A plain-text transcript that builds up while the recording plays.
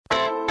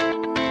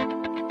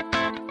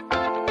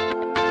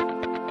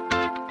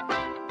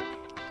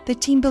The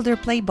Team Builder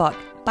Playbook,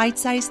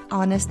 bite-sized,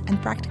 honest, and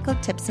practical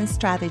tips and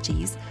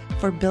strategies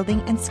for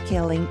building and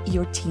scaling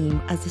your team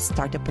as a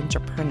startup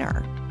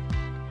entrepreneur.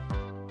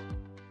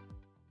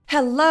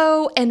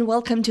 Hello and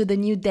welcome to the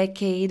new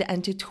decade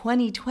and to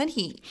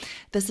 2020.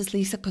 This is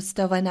Lisa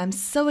Kostova and I'm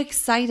so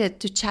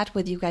excited to chat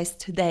with you guys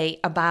today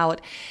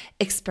about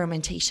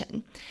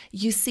experimentation.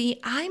 You see,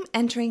 I'm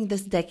entering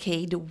this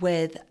decade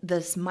with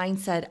this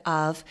mindset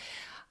of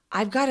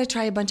I've got to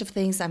try a bunch of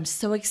things. I'm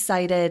so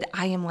excited.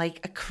 I am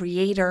like a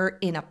creator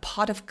in a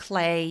pot of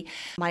clay,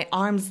 my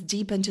arms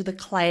deep into the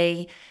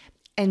clay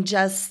and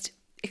just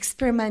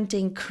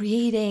experimenting,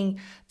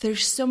 creating.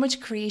 There's so much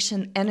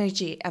creation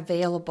energy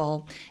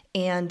available.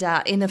 And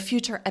in a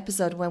future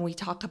episode, when we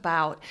talk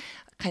about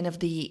kind of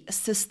the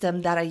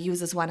system that I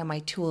use as one of my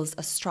tools,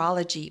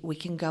 astrology, we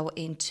can go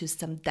into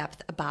some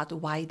depth about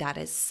why that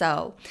is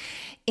so.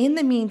 In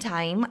the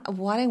meantime,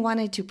 what I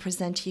wanted to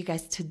present to you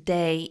guys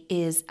today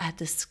is a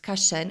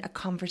discussion, a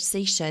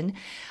conversation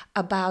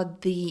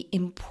about the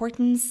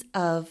importance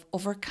of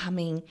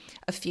overcoming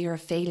a fear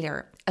of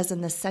failure as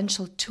an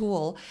essential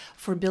tool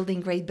for building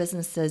great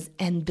businesses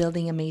and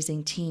building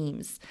amazing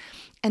teams.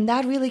 And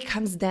that really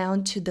comes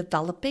down to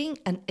developing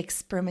an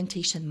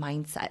experimentation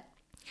mindset.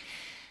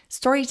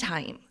 Story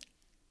time.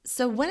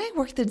 So when I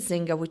worked at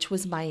Zynga, which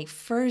was my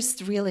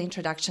first real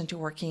introduction to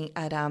working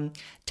at a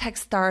tech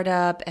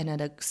startup and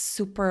at a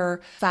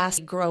super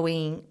fast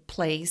growing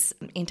place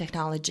in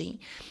technology,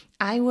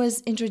 I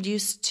was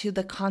introduced to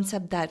the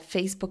concept that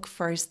Facebook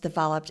first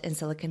developed in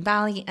Silicon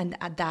Valley, and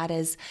that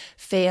is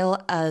fail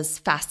as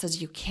fast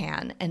as you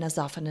can and as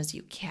often as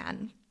you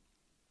can.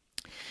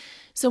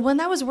 So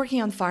when I was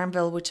working on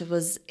Farmville, which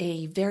was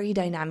a very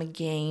dynamic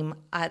game,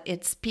 at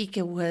its peak,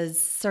 it was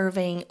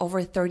serving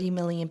over 30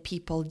 million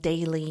people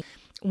daily.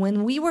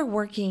 When we were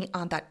working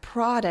on that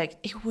product,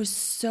 it was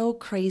so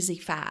crazy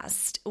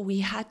fast. We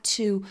had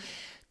to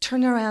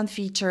turn around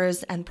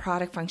features and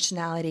product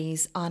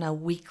functionalities on a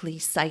weekly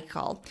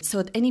cycle. So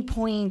at any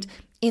point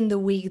in the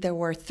week, there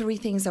were 3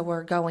 things that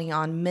were going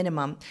on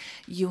minimum.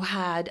 You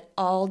had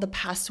all the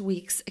past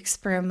week's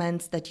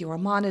experiments that you were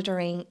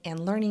monitoring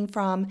and learning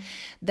from.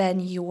 Then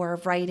you were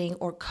writing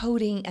or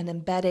coding and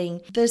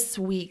embedding this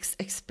week's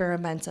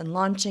experiments and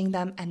launching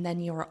them. And then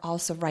you were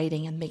also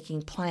writing and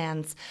making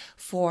plans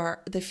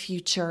for the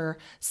future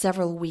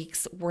several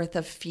weeks worth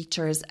of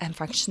features and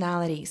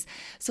functionalities.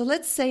 So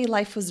let's say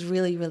life was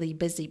really, really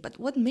busy. But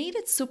what made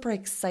it super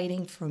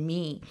exciting for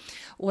me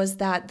was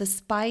that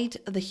despite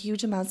the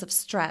huge amounts of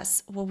stress,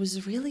 what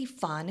was really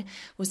fun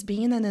was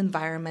being in an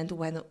environment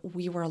when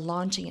we were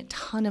launching a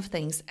ton of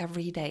things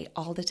every day,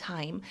 all the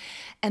time.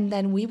 And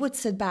then we would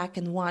sit back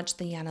and watch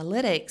the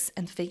analytics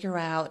and figure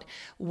out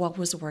what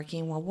was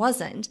working, what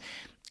wasn't.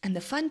 And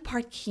the fun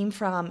part came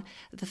from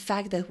the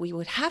fact that we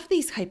would have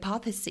these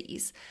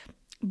hypotheses,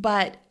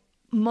 but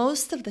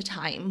most of the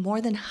time, more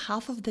than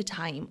half of the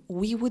time,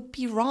 we would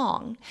be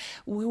wrong.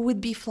 We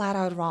would be flat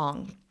out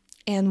wrong.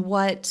 And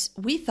what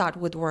we thought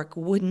would work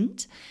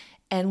wouldn't.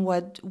 And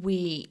what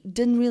we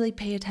didn't really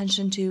pay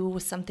attention to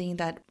was something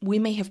that we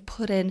may have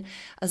put in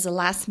as a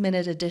last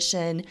minute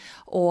addition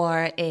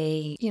or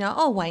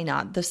why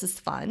not? This is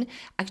fun,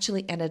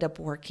 actually ended up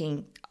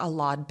working a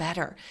lot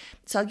better.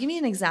 So I'll give you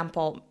an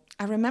example.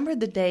 I remember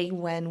the day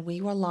when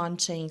we were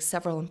launching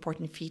several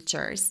important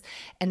features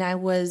and I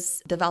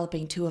was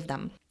developing 2 of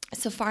them.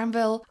 So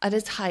Farmville at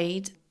its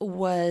height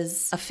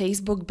was a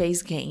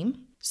Facebook-based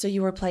game. So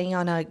you were playing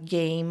on a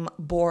game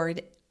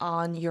board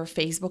on your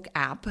Facebook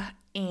app,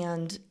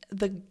 and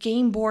the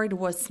game board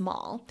was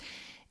small.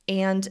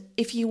 And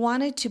if you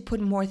wanted to put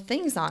more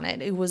things on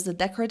it, it was a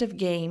decorative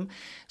game.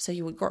 So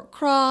you would grow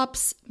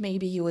crops,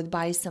 maybe you would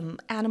buy some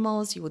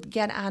animals, you would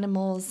get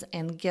animals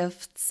and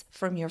gifts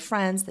from your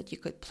friends that you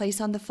could place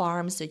on the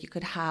farm. So you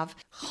could have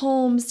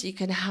homes, you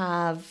could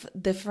have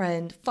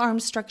different farm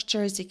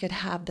structures, you could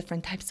have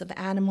different types of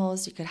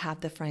animals, you could have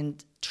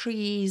different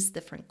trees,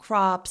 different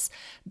crops,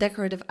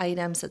 decorative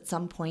items. At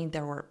some point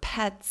there were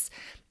pets,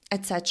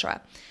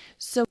 etc.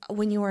 So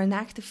when you were an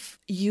active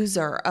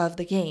user of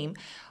the game,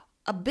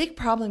 a big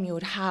problem you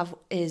would have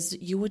is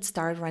you would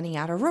start running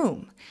out of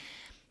room.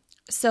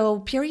 So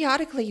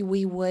periodically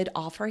we would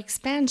offer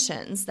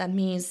expansions. That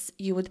means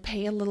you would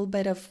pay a little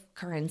bit of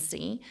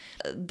currency,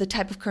 the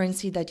type of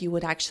currency that you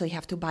would actually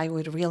have to buy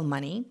with real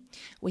money.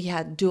 We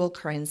had dual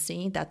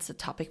currency. That's a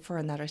topic for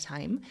another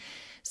time.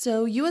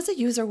 So you as a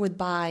user would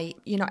buy,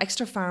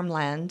 extra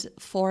farmland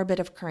for a bit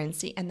of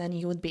currency, and then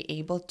you would be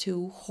able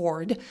to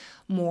hoard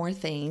more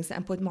things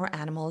and put more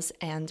animals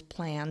and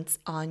plants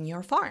on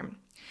your farm.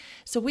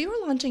 So we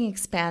were launching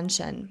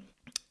expansion.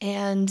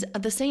 And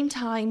at the same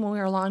time, we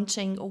were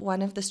launching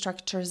one of the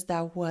structures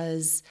that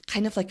was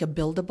kind of like a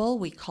buildable.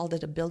 We called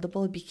it a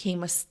buildable. It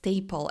became a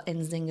staple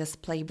in Zynga's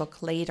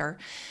playbook later.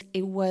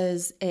 It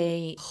was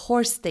a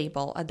horse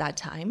stable at that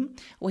time.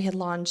 We had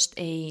launched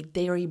a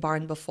dairy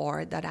barn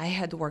before that I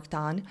had worked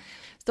on.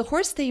 The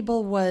horse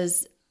stable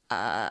was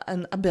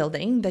a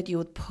building that you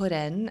would put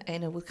in,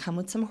 and it would come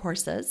with some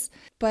horses.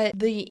 But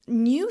the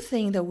new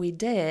thing that we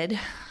did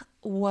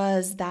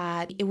was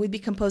that it would be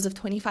composed of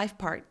 25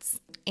 parts.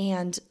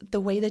 And the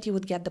way that you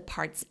would get the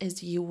parts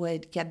is you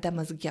would get them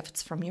as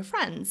gifts from your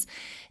friends.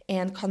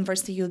 And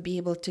conversely, you would be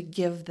able to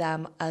give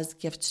them as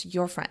gifts to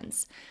your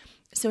friends.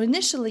 So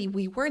initially,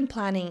 we weren't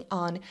planning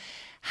on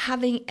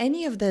having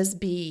any of this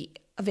be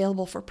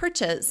available for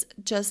purchase.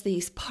 Just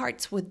these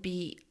parts would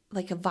be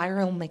like a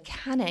viral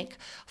mechanic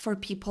for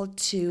people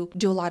to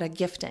do a lot of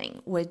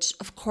gifting, which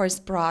of course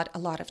brought a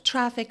lot of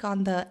traffic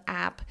on the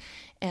app,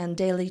 and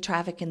daily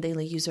traffic and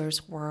daily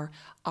users were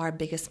our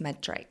biggest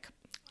metric,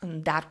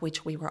 and that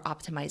which we were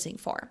optimizing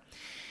for.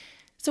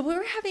 So we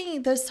were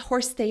having this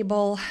horse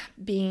stable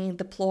being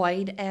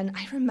deployed, and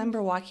I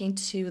remember walking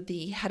to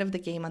the head of the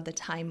game at the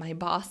time, my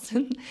boss,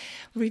 and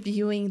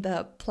reviewing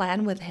the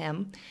plan with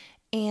him.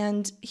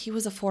 And he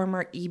was a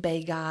former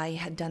eBay guy,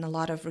 had done a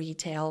lot of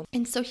retail.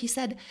 And so he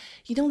said,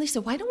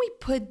 Lisa, why don't we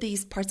put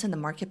these parts in the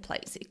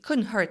marketplace? It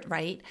couldn't hurt,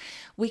 right?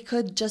 We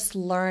could just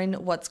learn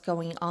what's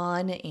going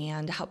on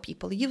and how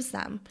people use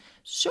them.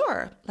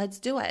 Sure, let's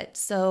do it.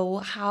 So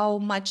how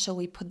much shall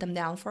we put them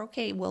down for?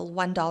 Okay, well,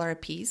 $1 a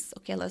piece.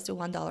 Okay, let's do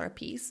 $1 a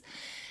piece.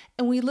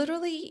 And we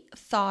literally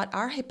thought,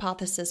 our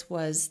hypothesis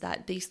was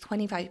that these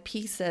 25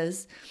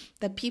 pieces,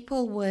 that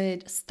people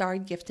would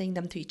start gifting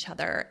them to each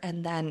other.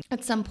 And then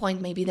at some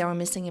point, maybe they were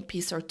missing a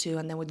piece or two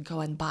and they would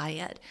go and buy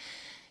it.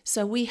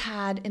 So we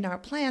had in our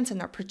plans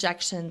and our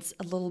projections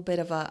a little bit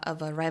of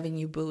a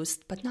revenue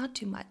boost, but not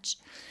too much.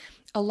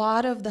 A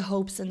lot of the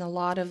hopes and a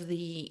lot of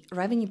the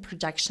revenue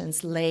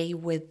projections lay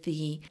with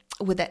the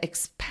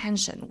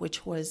expansion,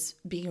 which was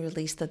being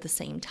released at the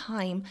same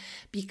time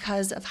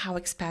because of how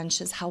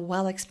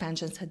well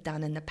expansions had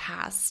done in the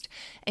past.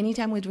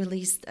 Anytime we'd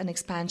released an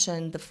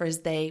expansion, the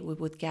first day we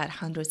would get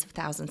hundreds of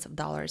thousands of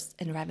dollars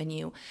in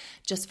revenue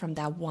just from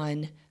that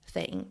one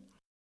thing.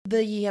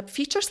 The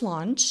features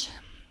launch,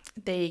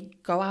 they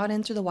go out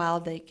into the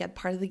wild, they get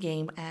part of the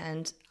game,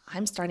 and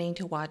I'm starting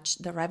to watch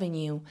the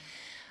revenue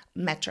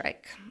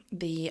metric,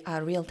 the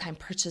real-time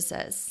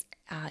purchases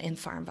in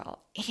Farmville,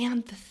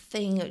 and the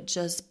thing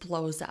just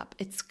blows up.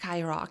 It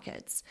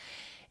skyrockets.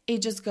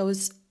 It just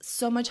goes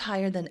so much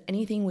higher than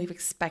anything we've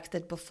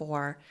expected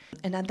before.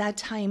 And at that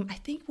time, I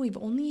think we've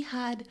only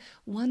had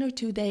 1 or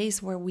 2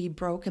 days where we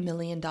broke $1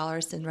 million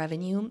in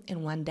revenue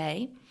in one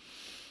day.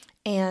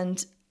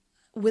 And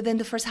within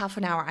the first half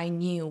an hour, I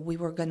knew we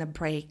were going to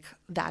break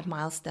that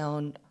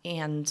milestone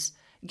and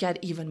get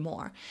even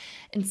more.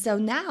 And so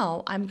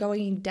now I'm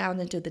going down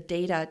into the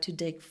data to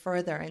dig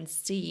further and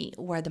see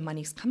where the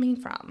money's coming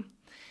from.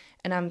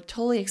 And I'm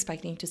totally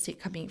expecting to see it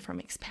coming from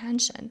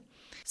expansion.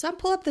 So I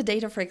pull up the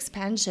data for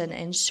expansion,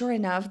 and sure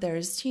enough,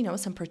 there's,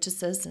 some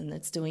purchases and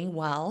it's doing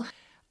well.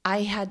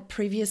 I had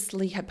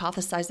previously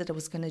hypothesized that it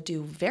was going to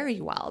do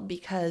very well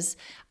because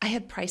I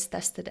had price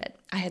tested it.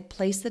 I had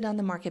placed it on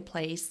the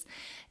marketplace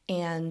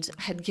and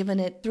had given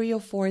it 3 or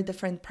 4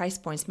 different price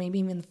points, maybe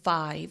even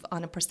 5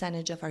 on a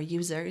percentage of our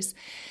users.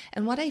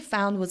 And what I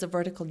found was a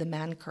vertical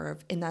demand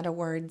curve. In other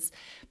words,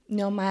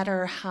 no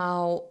matter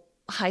how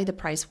high the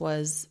price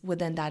was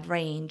within that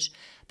range,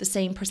 the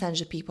same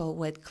percentage of people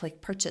would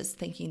click purchase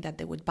thinking that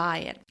they would buy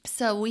it.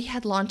 So we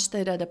had launched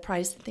it at a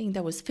price, I think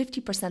that was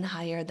 50%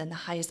 higher than the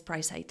highest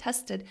price I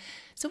tested.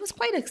 So it was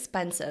quite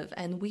expensive,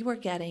 and we were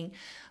getting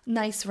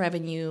nice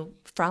revenue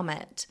from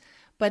it.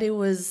 But it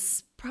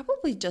was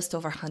probably just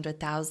over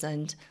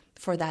 100,000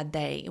 for that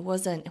day. It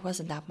wasn't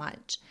that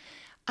much.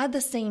 At the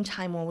same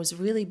time, what was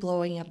really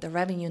blowing up the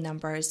revenue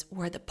numbers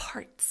were the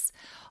parts,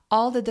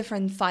 all the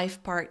different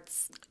 5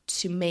 parts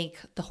to make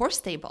the horse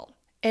stable.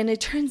 And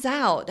it turns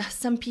out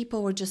some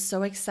people were just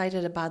so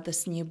excited about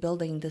this new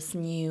building, this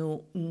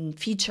new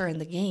feature in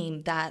the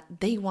game, that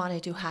they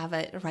wanted to have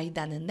it right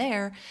then and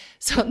there.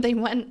 So they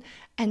went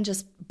and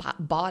just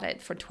bought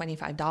it for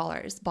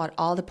 $25, bought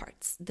all the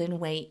parts, didn't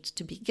wait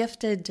to be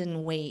gifted,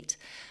 didn't wait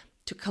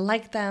to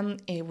collect them.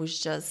 It was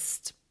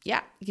just,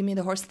 give me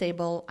the horse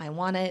stable. I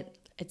want it.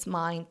 It's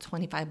mine.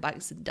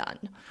 $25, done.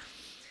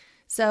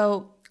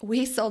 So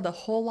we sold a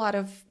whole lot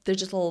of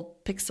digital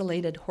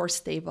pixelated horse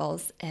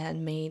stables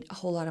and made a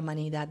whole lot of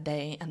money that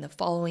day and the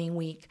following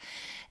week.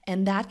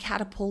 And that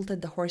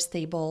catapulted the horse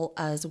stable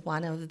as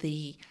one of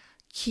the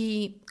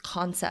key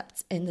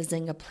concepts in the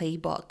Zynga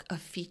playbook of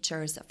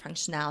features, of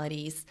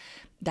functionalities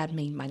that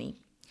made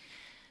money.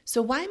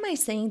 So why am I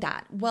saying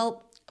that?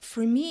 Well,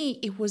 for me,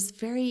 it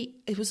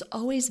was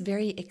always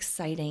very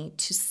exciting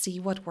to see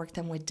what worked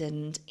and what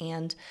didn't.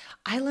 And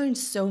I learned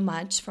so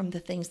much from the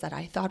things that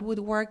I thought would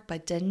work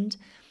but didn't.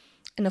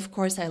 And of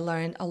course, I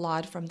learned a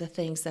lot from the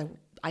things that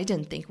I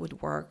didn't think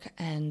would work,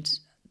 and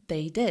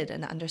they did,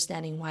 and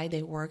understanding why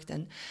they worked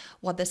and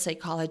what the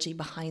psychology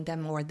behind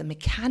them or the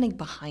mechanic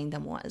behind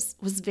them was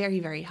very,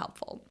 very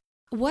helpful.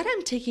 What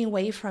I'm taking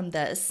away from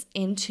this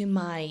into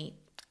my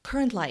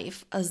current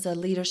life as a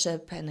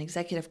leadership and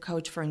executive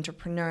coach for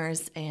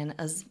entrepreneurs and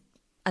as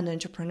an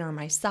entrepreneur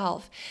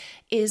myself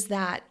is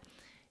that,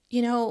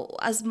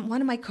 as one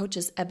of my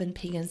coaches, Eben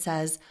Pagan,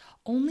 says,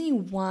 only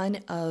one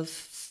of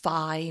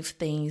 5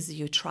 things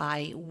you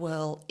try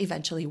will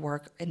eventually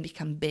work and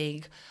become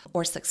big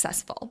or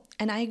successful.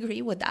 And I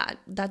agree with that.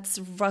 That's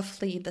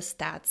roughly the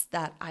stats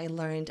that I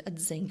learned at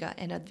Zynga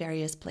and at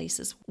various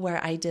places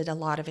where I did a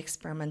lot of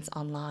experiments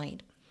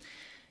online.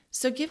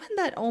 So given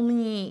that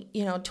only,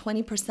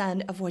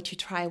 20% of what you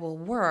try will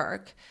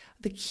work,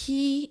 the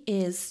key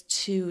is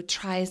to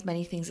try as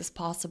many things as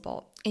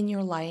possible in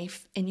your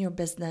life, in your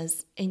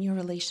business, in your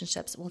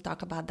relationships. We'll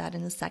talk about that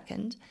in a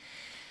second.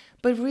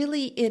 But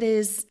really it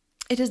is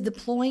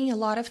deploying a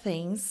lot of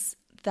things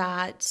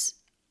that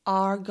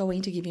are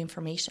going to give you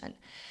information.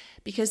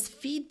 Because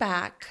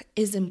feedback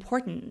is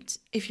important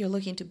if you're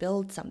looking to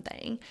build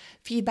something.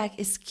 Feedback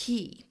is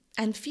key.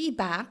 And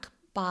feedback,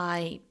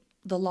 by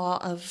the law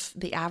of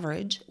the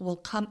average, will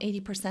come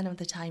 80% of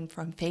the time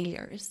from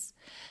failures.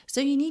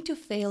 So you need to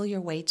fail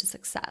your way to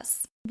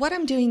success. What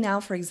I'm doing now,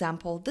 for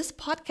example, this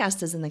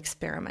podcast is an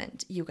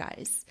experiment, you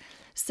guys.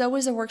 So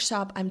is a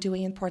workshop I'm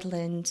doing in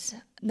Portland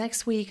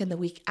next week and the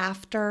week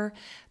after.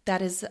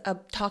 That is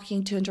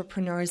talking to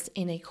entrepreneurs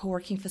in a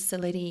co-working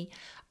facility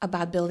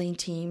about building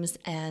teams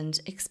and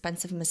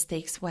expensive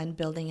mistakes when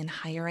building and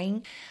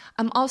hiring.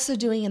 I'm also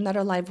doing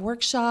another live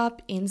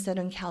workshop in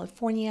Southern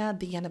California at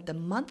the end of the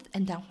month,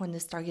 and that one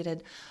is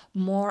targeted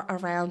more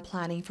around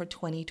planning for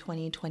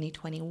 2020,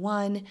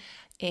 2021,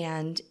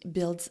 and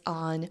builds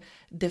on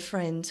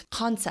different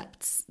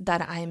concepts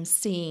that I'm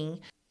seeing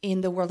in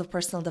the world of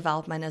personal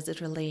development as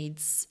it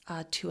relates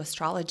to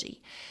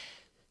astrology.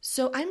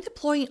 So I'm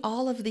deploying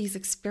all of these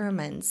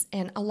experiments,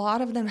 and a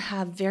lot of them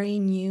have very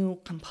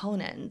new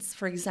components.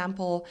 For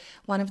example,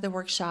 one of the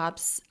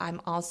workshops I'm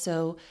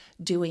also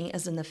doing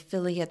as an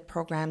affiliate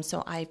program.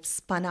 So I've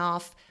spun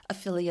off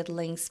affiliate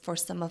links for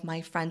some of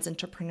my friends,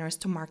 entrepreneurs,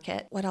 to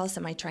market. What else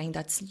am I trying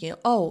that's new?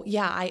 Oh,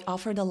 yeah, I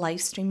offered a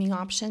live streaming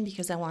option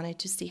because I wanted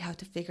to see how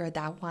to figure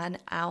that one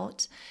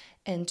out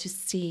and to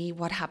see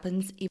what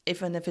happens,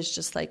 even if it's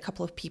just like a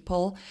couple of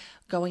people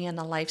going on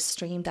a live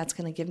stream. That's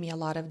going to give me a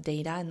lot of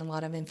data and a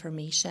lot of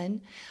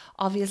information.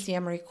 Obviously,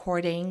 I'm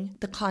recording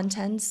the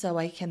content so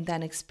I can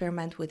then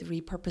experiment with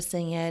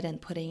repurposing it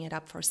and putting it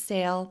up for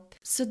sale.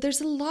 So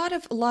there's a lot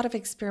of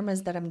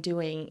experiments that I'm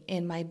doing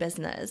in my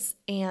business,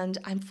 and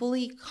I'm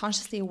fully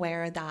consciously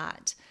aware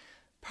that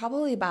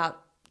probably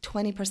about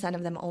 20%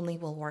 of them only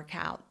will work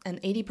out,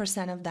 and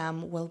 80% of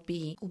them will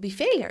be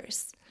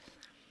failures.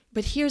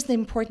 But here's the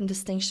important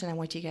distinction I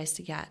want you guys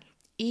to get.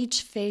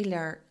 Each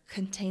failure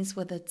contains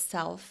with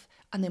itself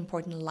an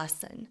important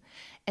lesson.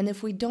 And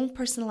if we don't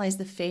personalize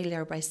the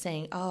failure by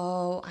saying,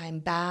 oh, I'm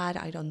bad,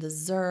 I don't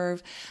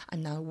deserve,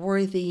 I'm not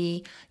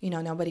worthy,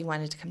 nobody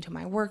wanted to come to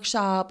my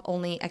workshop,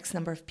 only X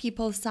number of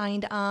people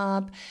signed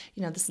up,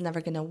 this is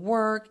never going to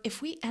work.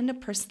 If we end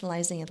up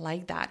personalizing it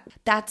like that,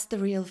 that's the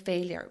real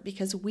failure,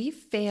 because we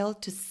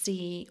failed to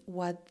see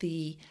what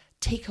the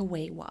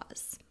takeaway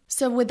was.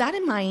 So with that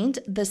in mind,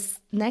 this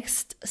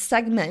next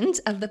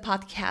segment of the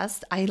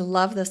podcast, I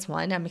love this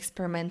one. I'm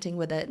experimenting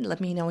with it. Let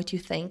me know what you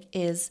think.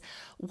 Is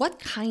what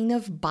kind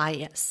of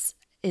bias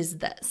is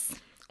this?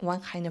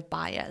 What kind of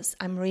bias?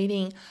 I'm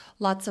reading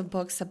lots of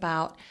books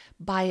about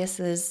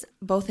biases,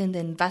 both in the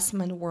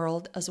investment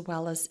world as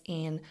well as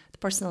in the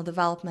personal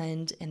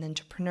development and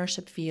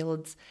entrepreneurship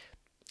fields.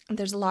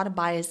 There's a lot of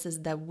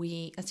biases that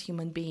we as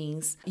human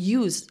beings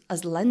use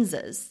as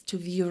lenses to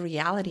view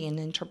reality and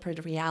interpret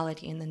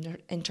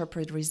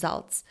interpret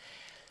results.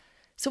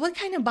 So what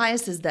kind of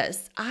bias is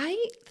this?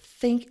 I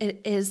think it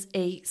is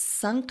a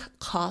sunk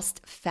cost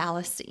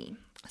fallacy.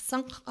 A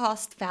sunk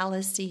cost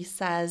fallacy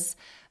says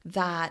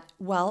that,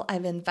 well,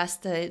 I've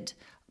invested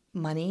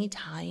money,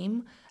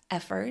 time,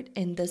 effort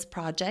in this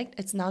project.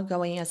 It's not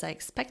going as I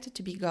expect it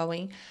to be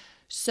going.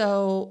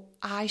 So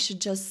I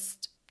should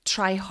just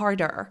try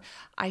harder.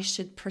 I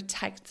should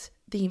protect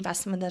the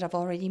investment that I've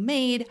already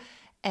made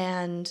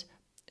and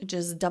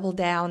just double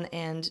down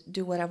and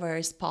do whatever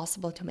is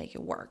possible to make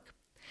it work.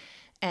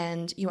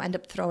 And you end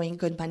up throwing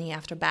good money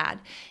after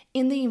bad.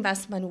 In the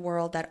investment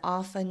world, that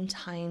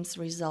oftentimes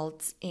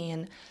results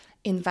in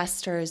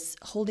investors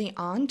holding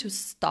on to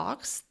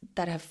stocks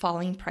that have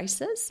falling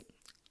prices,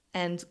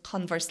 and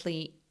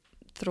conversely,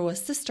 through a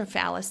sister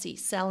fallacy,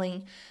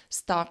 selling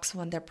stocks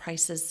when their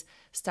prices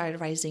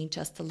started rising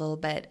just a little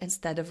bit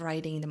instead of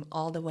riding them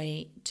all the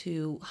way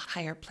to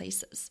higher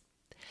places.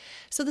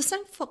 So the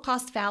sunk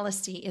cost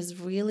fallacy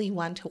is really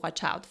one to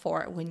watch out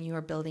for when you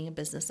are building a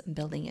business and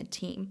building a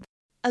team.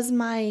 As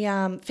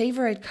my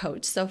favorite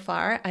coach so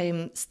far,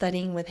 I'm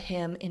studying with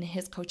him in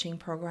his coaching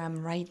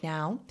program right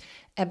now,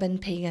 Eben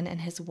Pagan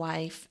and his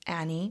wife,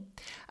 Annie.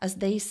 As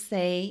they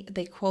say,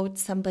 they quote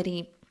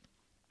somebody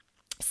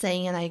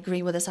saying, and I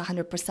agree with this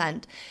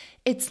 100%,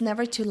 it's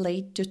never too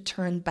late to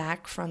turn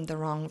back from the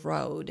wrong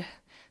road.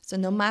 So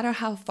no matter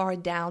how far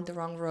down the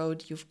wrong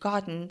road you've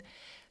gotten,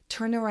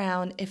 turn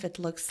around if it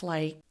looks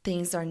like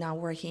things are not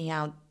working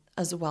out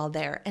as well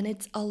there. And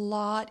it's a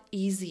lot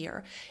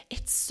easier.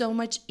 It's so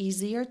much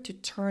easier to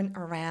turn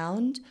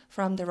around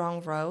from the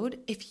wrong road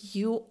if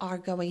you are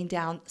going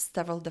down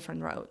several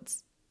different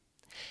roads.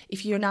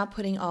 If you're not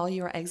putting all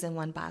your eggs in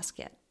one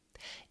basket.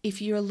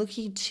 If you're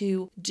looking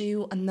to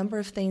do a number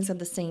of things at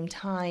the same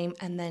time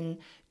and then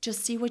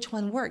just see which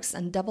one works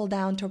and double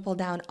down, triple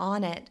down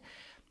on it,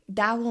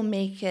 that will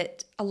make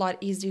it a lot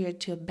easier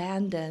to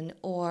abandon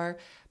or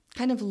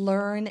kind of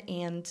learn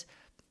and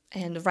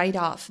write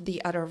off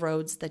the other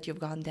roads that you've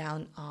gone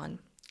down on.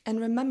 And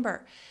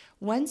remember,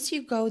 once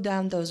you go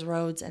down those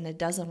roads and it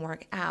doesn't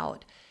work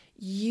out,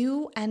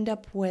 you end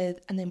up with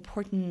an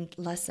important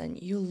lesson.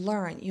 You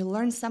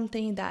learn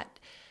something that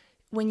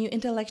when you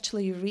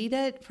intellectually read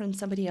it from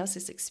somebody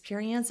else's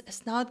experience,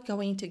 it's not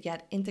going to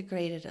get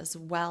integrated as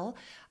well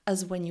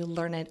as when you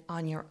learn it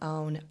on your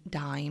own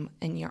dime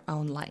in your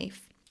own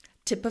life.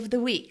 Tip of the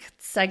week,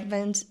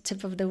 segment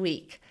tip of the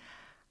week.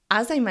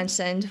 As I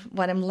mentioned,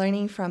 what I'm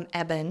learning from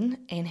Eben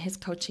in his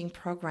coaching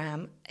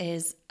program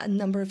is a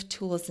number of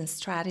tools and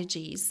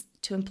strategies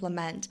to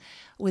implement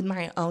with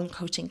my own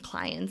coaching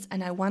clients.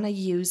 And I want to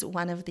use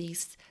one of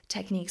these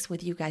techniques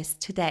with you guys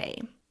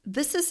today.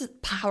 This is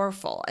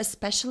powerful,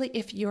 especially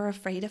if you're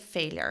afraid of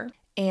failure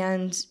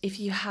and if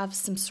you have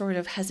some sort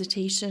of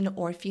hesitation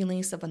or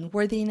feelings of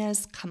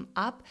unworthiness come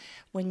up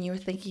when you're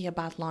thinking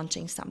about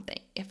launching something.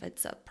 If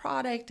it's a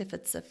product, if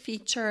it's a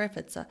feature, if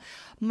it's a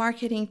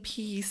marketing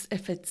piece,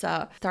 if it's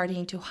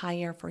starting to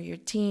hire for your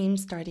team,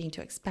 starting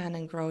to expand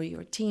and grow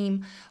your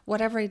team,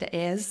 whatever it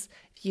is,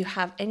 if you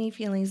have any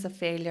feelings of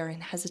failure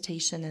and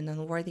hesitation and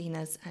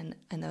unworthiness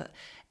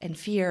and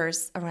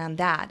fears around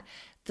that,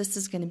 this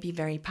is going to be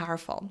very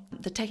powerful.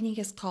 The technique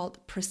is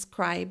called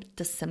prescribe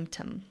the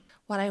symptom.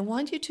 What I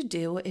want you to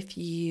do if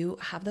you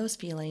have those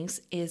feelings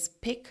is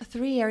pick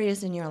 3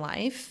 areas in your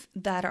life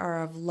that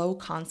are of low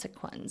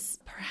consequence.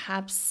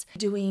 Perhaps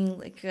doing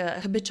like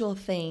a habitual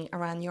thing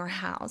around your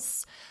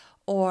house,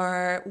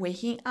 or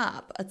waking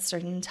up at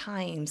certain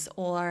times,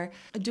 or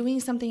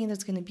doing something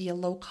that's going to be a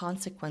low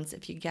consequence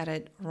if you get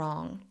it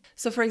wrong.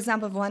 So for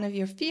example, if one of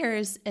your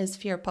fears is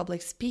fear of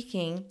public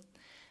speaking,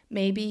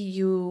 maybe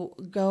you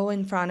go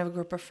in front of a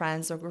group of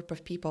friends or group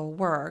of people at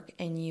work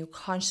and you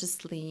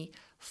consciously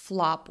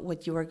flop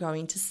what you were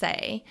going to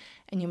say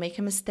and you make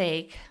a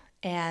mistake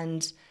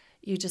and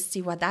you just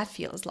see what that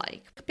feels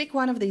like. Pick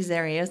one of these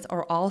areas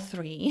or all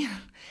 3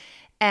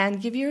 and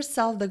give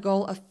yourself the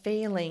goal of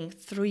failing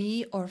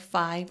 3 or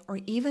 5 or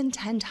even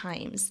 10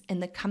 times in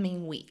the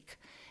coming week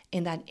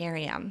in that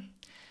area.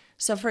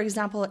 So for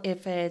example,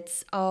 if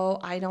it's,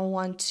 I don't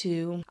want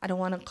to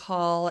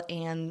call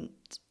and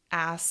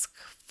ask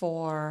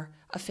for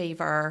a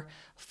favor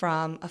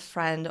from a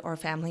friend or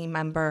family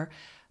member,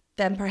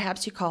 then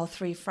perhaps you call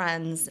 3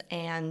 friends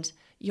and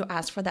you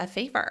ask for that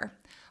favor,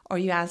 or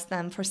you ask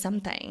them for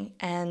something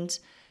and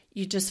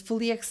you just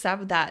fully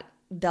accept that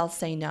they'll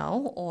say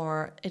no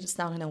or it's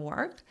not going to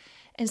work,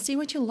 and see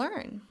what you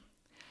learn.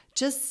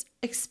 Just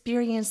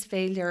experience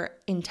failure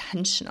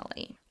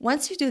intentionally.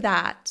 Once you do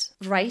that,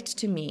 write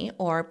to me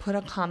or put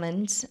a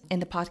comment in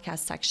the podcast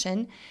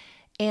section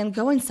and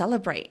go and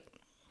celebrate.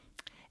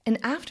 And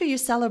after you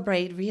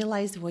celebrate,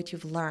 realize what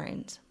you've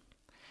learned.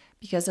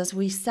 Because as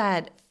we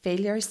said,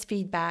 failure is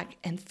feedback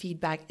and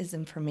feedback is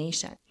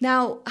information.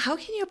 Now, how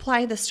can you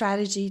apply the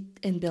strategy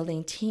in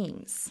building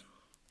teams?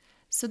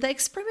 So the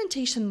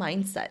experimentation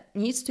mindset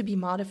needs to be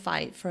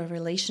modified for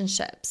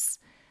relationships,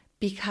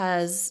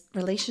 because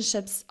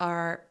relationships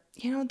are,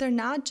 they're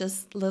not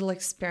just little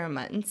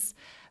experiments.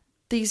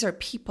 These are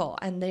people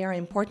and they are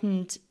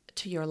important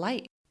to your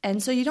life.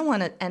 And so you don't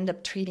want to end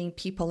up treating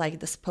people like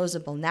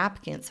disposable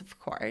napkins, of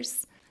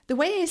course. The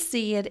way I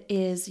see it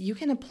is you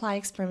can apply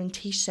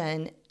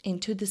experimentation in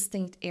 2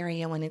 distinct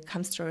areas when it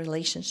comes to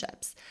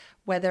relationships,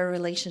 whether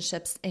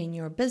relationships in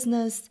your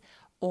business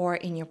or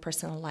in your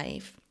personal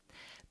life.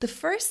 The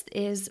first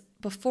is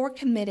before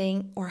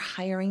committing or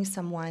hiring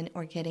someone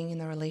or getting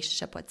in a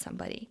relationship with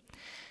somebody.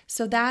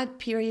 So that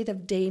period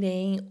of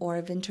dating or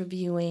of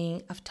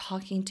interviewing, of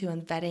talking to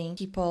and vetting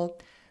people,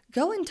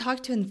 go and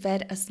talk to and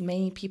vet as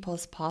many people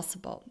as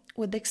possible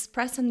with the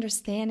express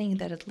understanding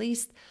that at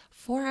least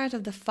 4 out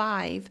of the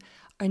 5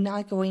 are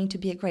not going to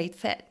be a great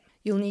fit.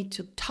 You'll need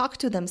to talk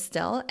to them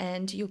still,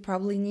 and you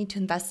probably need to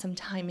invest some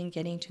time in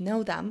getting to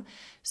know them.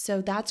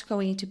 So that's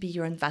going to be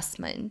your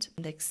investment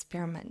in the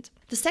experiment.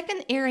 The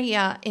second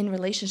area in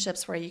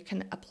relationships where you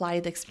can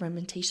apply the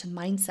experimentation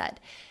mindset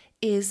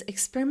is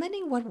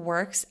experimenting what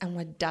works and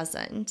what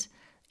doesn't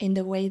in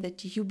the way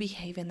that you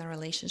behave in the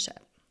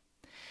relationship.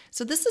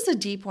 So this is a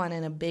deep one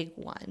and a big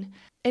one.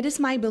 It is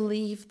my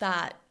belief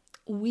that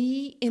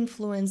we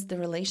influence the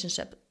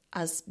relationship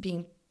as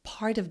being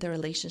part of the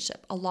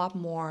relationship a lot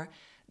more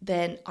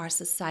than our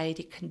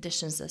society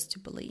conditions us to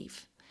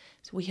believe.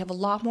 So we have a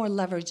lot more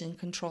leverage and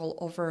control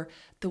over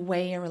the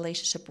way a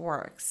relationship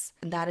works.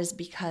 And that is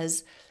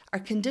because our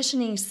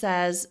conditioning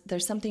says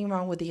there's something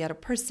wrong with the other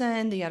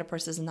person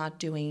is not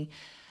doing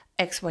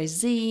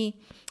XYZ,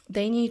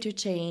 they need to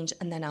change,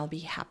 and then I'll be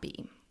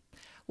happy.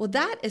 Well,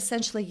 that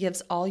essentially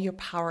gives all your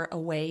power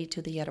away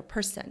to the other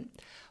person.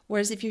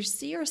 Whereas if you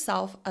see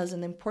yourself as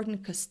an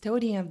important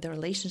custodian of the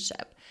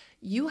relationship,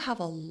 you have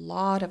a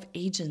lot of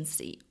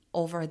agency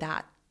over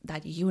that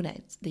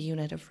unit, the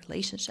unit of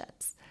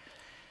relationships.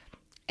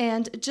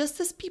 And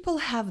just as people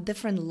have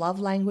different love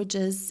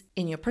languages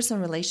in your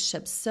personal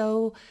relationships,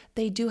 so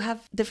they do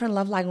have different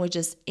love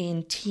languages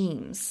in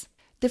teams.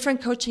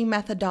 Different coaching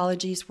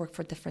methodologies work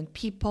for different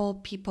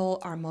people. People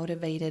are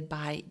motivated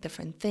by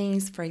different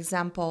things. For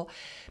example,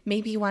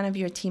 maybe one of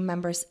your team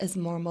members is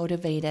more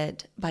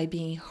motivated by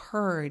being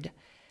heard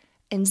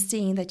and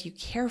seeing that you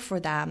care for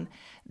them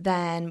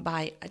than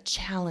by a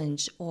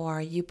challenge or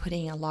you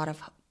putting a lot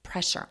of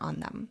pressure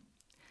on them.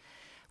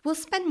 We'll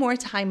spend more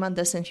time on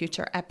this in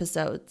future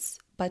episodes,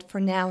 but for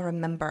now,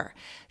 remember,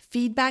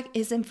 feedback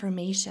is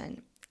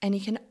information, and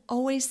you can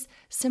always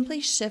simply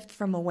shift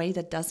from a way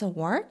that doesn't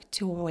work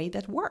to a way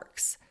that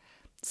works.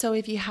 So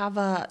if you have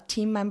a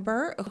team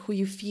member who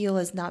you feel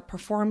is not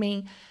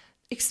performing,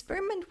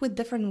 experiment with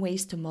different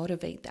ways to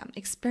motivate them.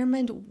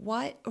 Experiment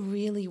what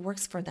really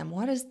works for them.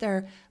 What is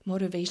their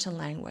motivation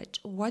language?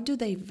 What do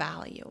they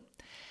value?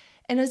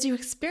 And as you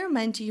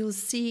experiment, you'll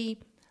see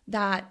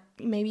that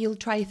maybe you'll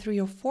try 3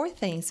 or 4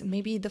 things.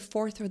 Maybe the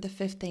 4th or the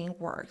 5th thing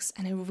works,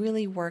 and it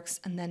really works,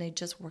 and then it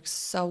just works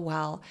so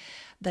well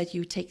that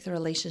you take the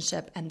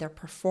relationship and their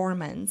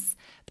performance,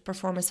 the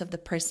performance of the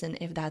person,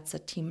 if that's a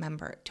team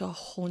member, to a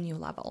whole new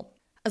level.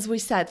 As we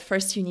said,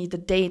 first you need the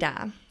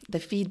data, the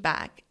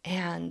feedback,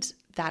 and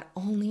that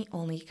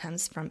only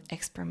comes from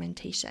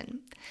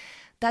experimentation.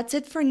 That's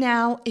it for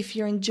now. If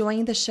you're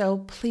enjoying the show,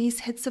 please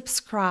hit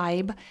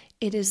subscribe.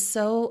 It is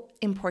so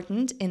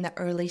important in the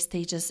early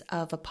stages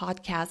of a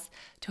podcast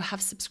to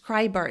have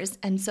subscribers.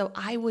 And so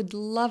I would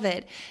love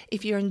it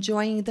if you're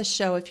enjoying the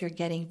show, if you're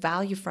getting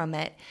value from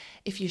it,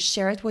 if you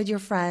share it with your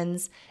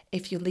friends,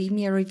 if you leave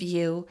me a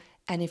review,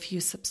 and if you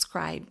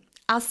subscribe.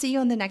 I'll see you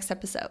on the next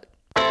episode.